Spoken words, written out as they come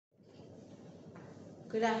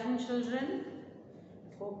Good afternoon, children.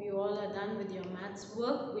 Hope you all are done with your maths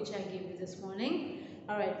work, which I gave you this morning.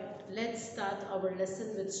 Alright, let's start our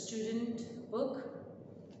lesson with student book.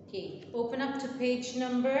 Okay, open up to page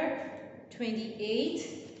number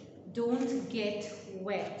 28. Don't get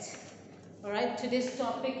wet. Alright, today's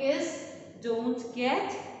topic is don't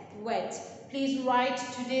get wet. Please write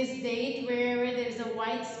today's date wherever there is a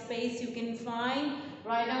white space you can find.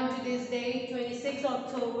 Write down today's date, 26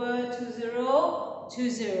 October 2020.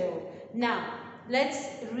 Now,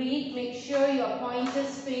 let's read. Make sure your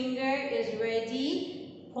pointer's finger is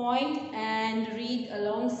ready. Point and read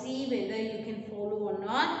along. See whether you can follow or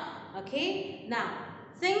not. Okay. Now,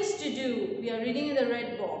 things to do. We are reading in the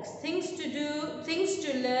red box. Things to do. Things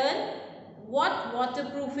to learn. What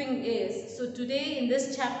waterproofing is. So today in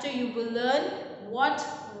this chapter you will learn what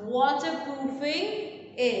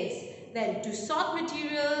waterproofing is. Then to sort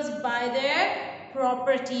materials by their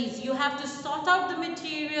properties. You have to sort out the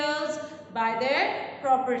materials by their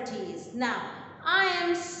properties. Now, I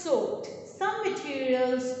am soaked. Some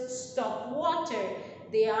materials stop water.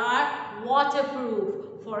 They are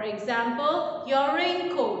waterproof. For example, your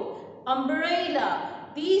raincoat, umbrella.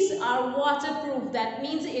 These are waterproof. That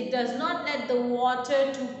means it does not let the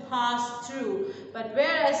water to pass through. But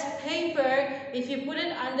whereas paper, if you put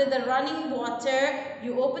it under the running water,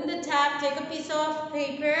 you open the tap, take a piece of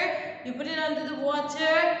paper, you put it under the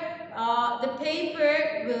water, the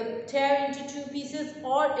paper will tear into two pieces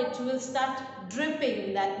or it will start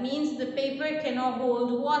dripping. That means the paper cannot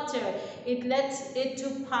hold water. It lets it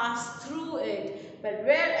to pass through it. But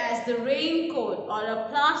whereas the raincoat or a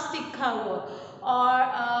plastic cover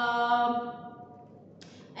or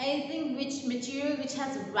anything material which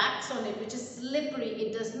has wax on it, which is slippery,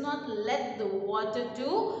 it does not let the water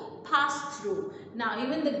to pass through. Now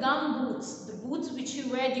even the gum boots, the boots which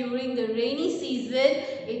you wear during the rainy season,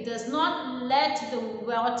 it does not let the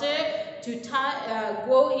water to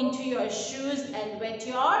go into your shoes and wet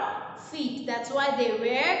your feet. That's why they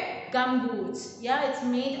wear gum boots. Yeah, it's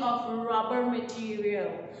made of rubber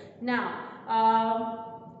material. Now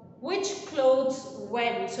which clothes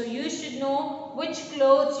when? So you should know which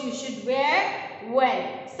clothes you should wear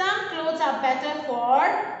when. Some clothes are better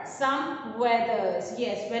for some weathers.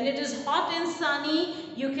 Yes, when it is hot and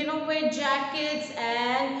sunny, you cannot wear jackets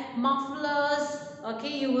and mufflers.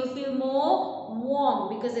 Okay, you will feel more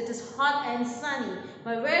warm because it is hot and sunny.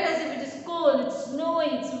 But whereas if it is cold, it's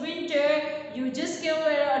snowing, it's winter, you just can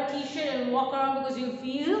wear a t-shirt and walk around because you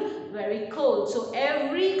feel very cold. So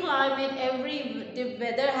every climate, every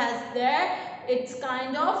weather has its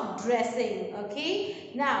kind of dressing.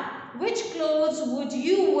 Okay. Now, which clothes would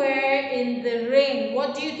you wear in the rain?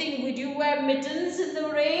 What do you think? Would you wear mittens in the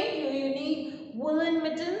rain? Do you need woolen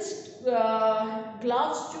mittens,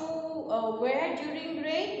 gloves to wear during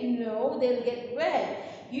rain? No, they'll get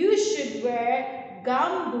wet. You should wear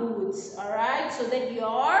gum boots, alright, so that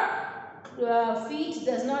your feet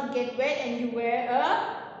does not get wet and you wear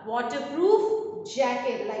a waterproof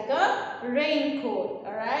jacket like a raincoat.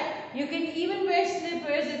 Alright, you can even wear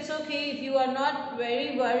slippers. It's okay if you are not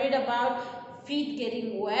very worried about feet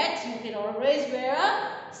getting wet. You can always wear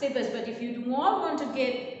a slippers. But if you do not want to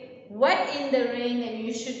get wet in the rain, then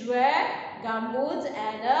you should wear gum boots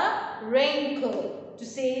and a raincoat to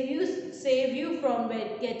save you from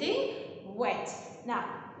getting wet. Now,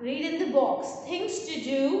 read in the box. Things to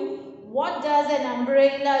do. What does an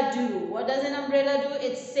umbrella do? What does an umbrella do?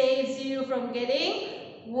 It saves you from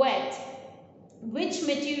getting wet. Which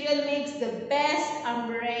material makes the best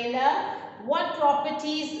umbrella? What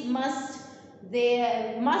properties must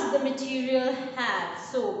the material have?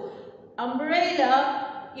 So,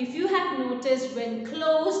 umbrella, if you have noticed, when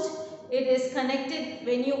closed, it is connected.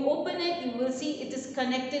 When you open it, you will see it is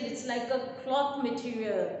connected. It's like a cloth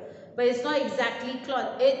material, but it's not exactly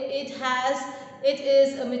cloth. It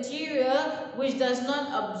is a material which does not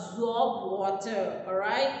absorb water. All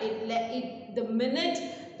right. The minute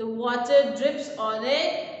the water drips on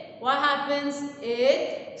it, what happens?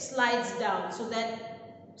 It slides down. So that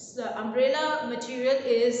the umbrella material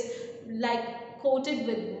is like coated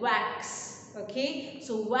with wax. Okay.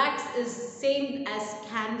 So wax is same as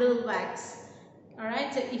candle wax.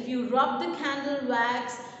 Alright, so if you rub the candle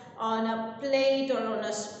wax on a plate or on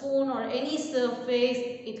a spoon or any surface,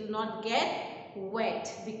 it will not get wet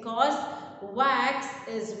because wax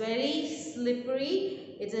is very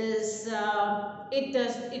slippery. It is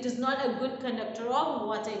not a good conductor of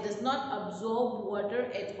water. It does not absorb water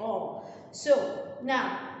at all. So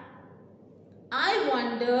now I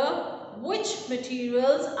wonder which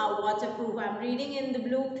materials are waterproof. I'm reading in the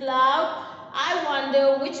blue cloud. I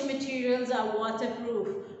wonder which materials are waterproof.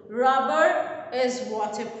 Rubber is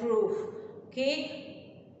waterproof. Okay.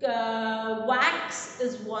 wax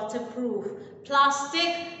is waterproof,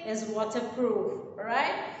 plastic is waterproof. All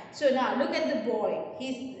right, so now look at the boy.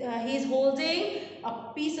 He's holding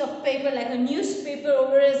a piece of paper, like a newspaper,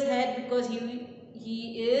 over his head, because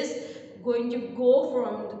he is going to go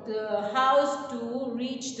from the house to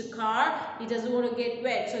reach the car. He doesn't want to get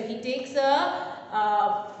wet, so he takes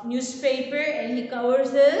a newspaper and he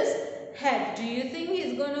covers his head. Do you think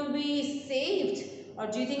he's going to be saved, or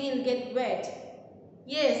do you think he'll get wet?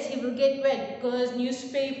 Yes, he will get wet, because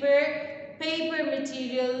paper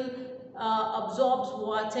material absorbs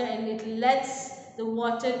water and it lets the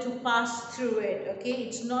water to pass through it. Okay,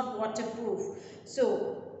 it's not waterproof.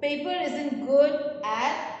 So paper isn't good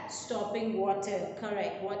at stopping water.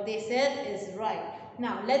 Correct. What they said is right.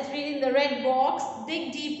 Now let's read in the red box.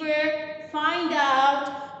 Dig deeper. Find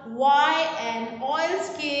out why an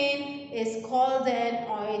oilskin is called an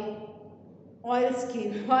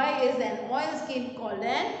oilskin. Why is an oilskin called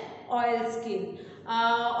an oilskin?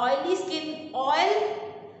 Oily skin, oil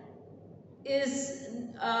is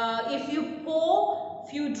if you pour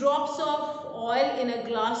few drops of oil in a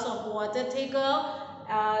glass of water. Take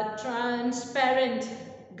a transparent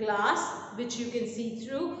glass which you can see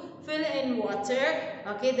through, fill in water,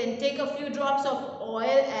 okay, then take a few drops of oil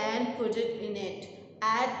and put it in it.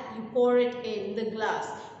 You pour it in the glass.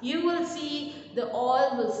 You will see the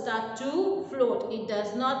oil will start to float. It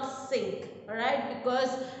does not sink, alright, because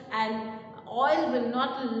an oil will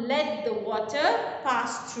not let the water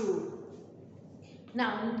pass through.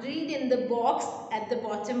 Now read in the box, at the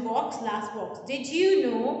bottom box, last box. Did you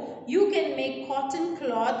know you can make cotton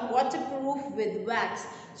cloth waterproof with wax?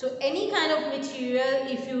 So any kind of material,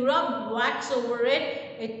 if you rub wax over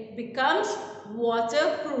it, it becomes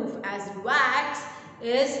waterproof, as wax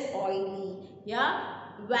is oily. Yeah,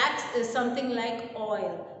 wax is something like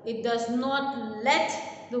oil. It does not let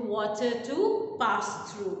the water to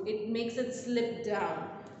pass through. It makes it slip down.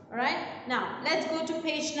 Alright, now let's go to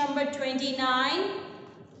page number 29.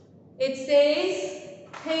 It says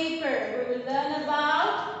paper. We will learn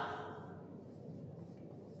about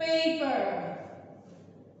paper.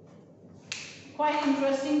 Quite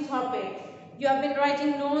interesting topic. You have been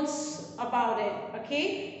writing notes about it,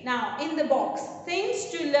 okay? Now in the box,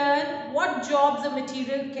 things to learn, what jobs a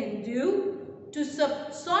material can do, to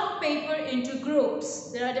sort paper into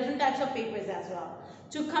groups. There are different types of papers as well.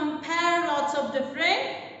 To compare lots of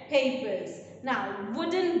different papers. Now,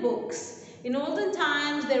 wooden books. In olden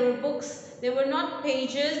times, there were books, they were not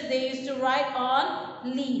pages, they used to write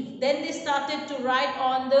on leaf. Then they started to write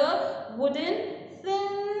on the wooden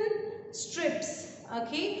thin strips,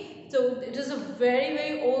 okay? So it is a very,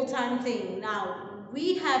 very old time thing. Now,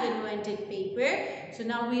 we have invented paper. So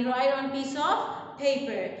now we write on piece of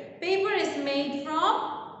paper. Paper is made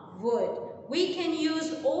from wood. We can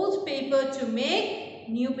use old paper to make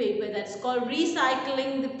new paper. That's called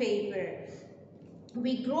recycling the paper.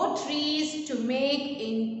 We grow trees to make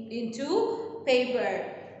into paper.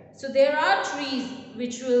 So there are trees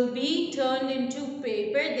which will be turned into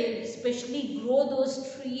paper. They especially grow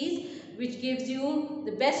those trees which gives you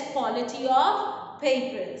the best quality of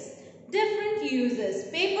papers. Different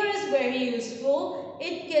uses. Paper is very useful.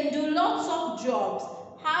 It can do lots of jobs.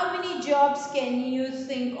 How many jobs can you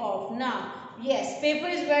think of now? Yes, paper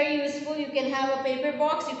is very useful. You can have a paper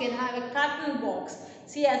box, you can have a carton box.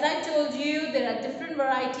 See, as I told you, there are different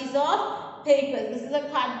varieties of papers. This is a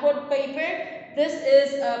cardboard paper. This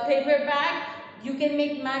is a paper bag. You can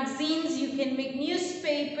make magazines, you can make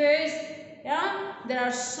newspapers. Yeah, there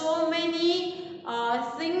are so many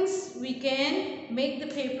things we can make the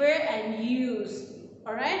paper and use.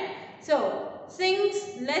 Alright, so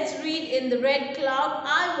things, let's read in the red cloud.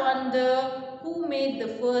 I wonder who made the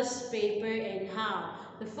first paper and how.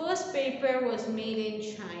 The first paper was made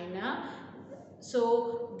in China.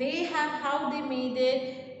 So they have, how they made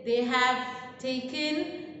it, they have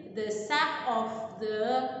taken the sap of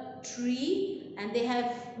the tree and they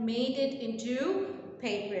have made it into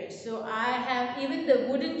paper. So I have even the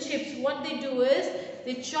wooden chips. What they do is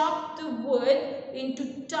they chop the wood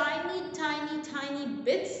into tiny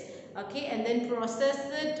bits, okay, and then process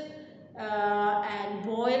it and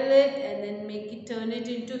boil it and then turn it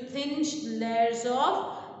into thin layers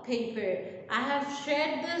of paper. I have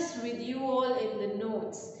shared this with you all in the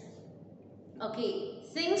notes. Okay,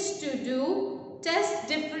 things to do: test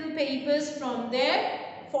different papers for their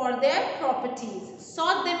properties.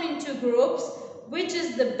 Sort them into groups. Which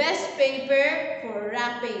is the best paper for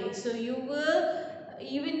wrapping? So you will,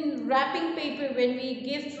 even wrapping paper, when we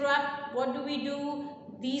gift wrap, what do?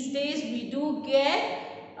 These days we do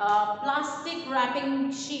get plastic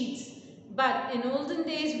wrapping sheets. But in olden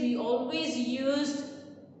days we always used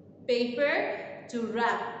paper to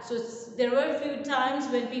wrap. So there were a few times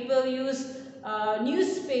when people use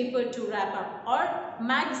newspaper to wrap up or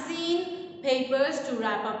magazine papers to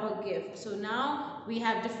wrap up a gift. So now we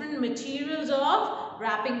have different materials of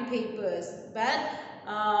wrapping papers, but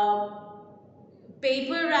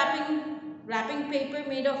paper wrapping paper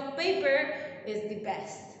made of paper is the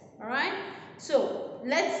best. Alright, so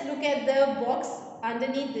let's look at the box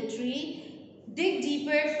underneath the tree. Dig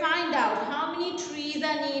deeper, find out how many trees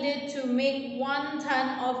are needed to make 1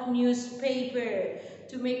 ton of newspaper.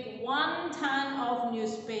 To make 1 ton of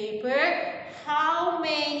newspaper, how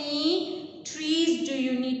many trees do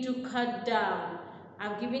you need to cut down?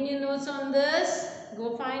 I've given you notes on this.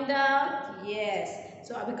 Go find out. Yes.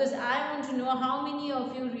 So because I want to know how many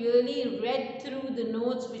of you really read through the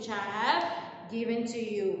notes which I have given to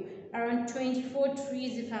you. Around 24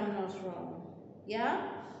 trees if I'm not wrong. Yeah?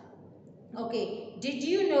 Okay, did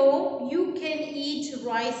you know you can eat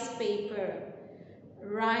rice paper?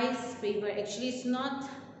 Rice paper, actually it's not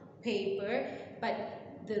paper, but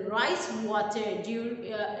the rice water.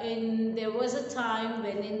 There was a time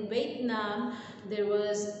when in Vietnam there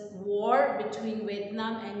was war between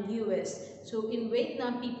Vietnam and US. So in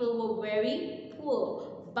Vietnam people were very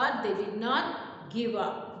poor, but they did not give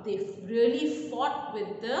up. They really fought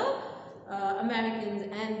with the Americans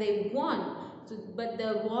and they won. So, but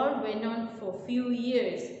the war went on for a few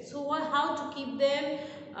years. So how to keep them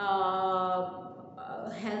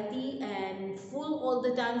healthy and full all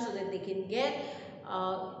the time so that they can get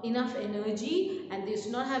enough energy and they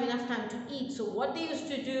used not have enough time to eat. So what they used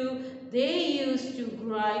to do, they used to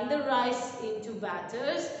grind the rice into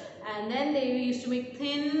batters and then they used to make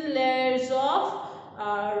thin layers of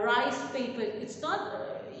rice paper. It's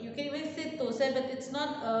not, you can even say tosa, but it's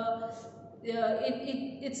not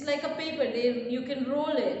it's like a paper. You can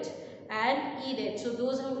roll it and eat it. So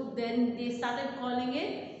those are, then they started calling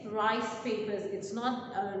it rice papers. It's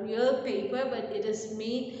not a real paper, but it is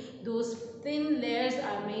made, those thin layers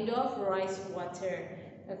are made of rice water.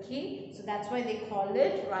 Okay, so that's why they call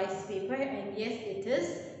it rice paper, and yes, it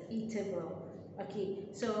is eatable. Okay,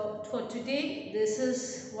 so for today, this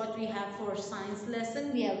is what we have for science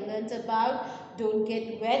lesson. We have learnt about don't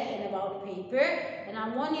get wet and about paper, and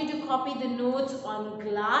I want you to copy the notes on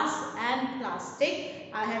glass and plastic.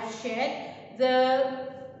 I have shared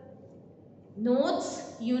the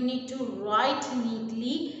notes. You need to write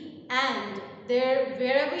neatly, and there,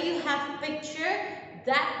 wherever you have picture,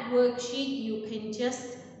 that worksheet you can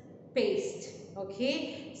just paste.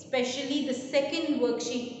 Okay, especially the second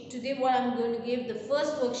worksheet. Today what I'm going to give, the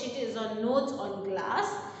first worksheet is on notes on glass,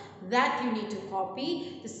 that you need to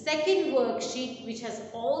copy. The second worksheet, which has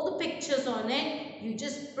all the pictures on it, you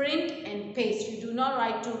just print and paste. You do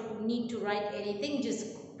not need to write anything,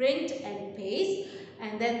 just print and paste.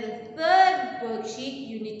 And then the third worksheet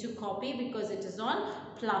you need to copy because it is on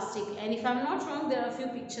plastic. And if I'm not wrong, there are a few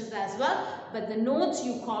pictures as well, but the notes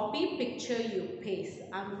you copy, picture you paste.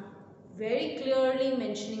 I'm very clearly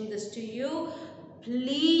mentioning this to you.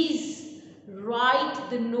 Please write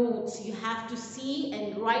the notes. You have to see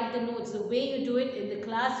and write the notes. The way you do it in the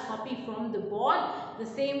class, copy from the board. The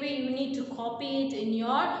same way you need to copy it in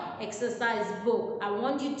your exercise book. I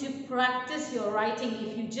want you to practice your writing.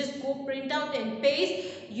 If you just go print out and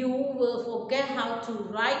paste, you will forget how to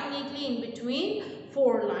write neatly in between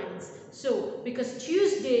 4 lines. So because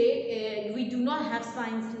Tuesday we do not have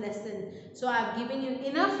science lesson, so I have given you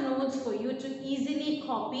enough notes for you to easily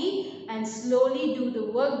copy and slowly do the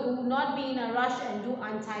work. Do not be in a rush and do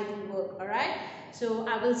untidy work. Alright, so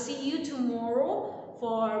I will see you tomorrow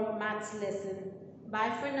for maths lesson.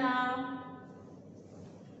 Bye for now.